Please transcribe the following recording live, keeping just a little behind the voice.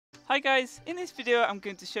Hi guys, in this video I'm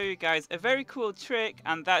going to show you guys a very cool trick,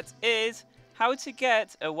 and that is how to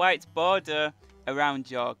get a white border around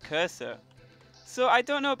your cursor. So I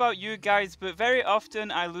don't know about you guys, but very often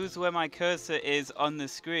I lose where my cursor is on the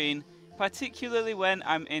screen, particularly when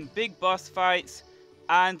I'm in big boss fights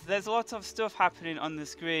and there's a lot of stuff happening on the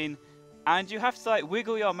screen and you have to like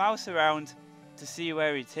wiggle your mouse around to see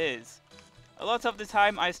where it is. A lot of the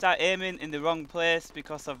time I start aiming in the wrong place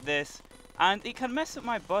because of this, and it can mess up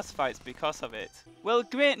my boss fights because of it. Well,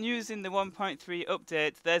 great news in the 1.3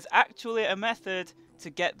 update, there's actually a method to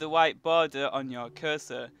get the white border on your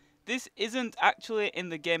cursor. This isn't actually in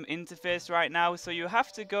the game interface right now, so you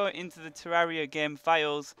have to go into the Terraria game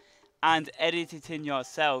files and edit it in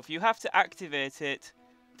yourself. You have to activate it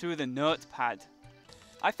through the notepad.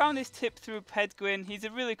 I found this tip through PEDGUIN. He's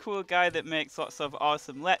a really cool guy that makes lots of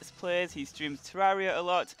awesome Let's Plays. He streams Terraria a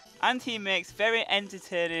lot and he makes very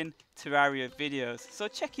entertaining Terraria videos. So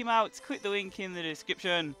check him out, click the link in the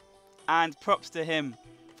description, and props to him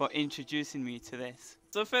for introducing me to this.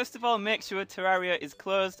 So first of all, make sure Terraria is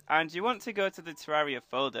closed and you want to go to the Terraria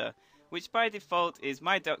folder, which by default is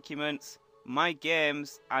My Documents, My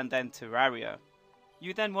Games, and then Terraria.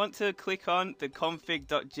 You then want to click on the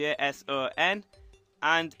config.jsop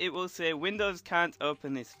and it will say Windows can't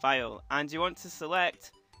open this file, and you want to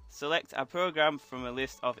select a program from a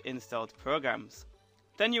list of installed programs.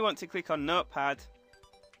 Then you want to click on Notepad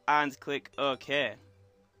and click OK,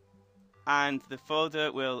 and the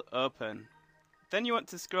folder will open. Then you want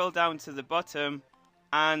to scroll down to the bottom,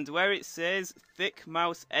 and where it says thick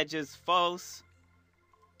mouse edges false,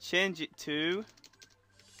 change it to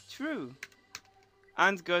true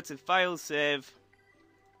and go to File Save,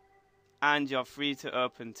 and you're free to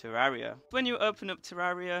open Terraria. When you open up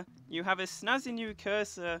Terraria, you have a snazzy new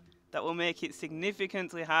cursor that will make it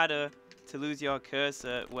significantly harder to lose your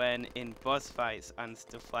cursor when in boss fights and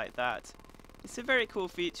stuff like that. It's a very cool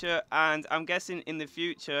feature, and I'm guessing in the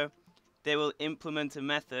future they will implement a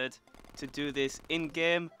method to do this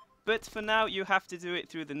in-game, but for now you have to do it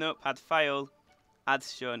through the notepad file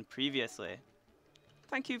as shown previously.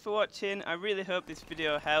 Thank you for watching. I really hope this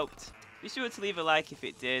video helped. Be sure to leave a like if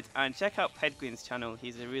it did, and check out PEDGUIN'S channel,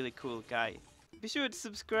 he's a really cool guy. Be sure to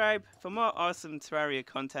subscribe for more awesome Terraria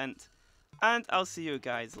content, and I'll see you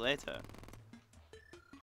guys later.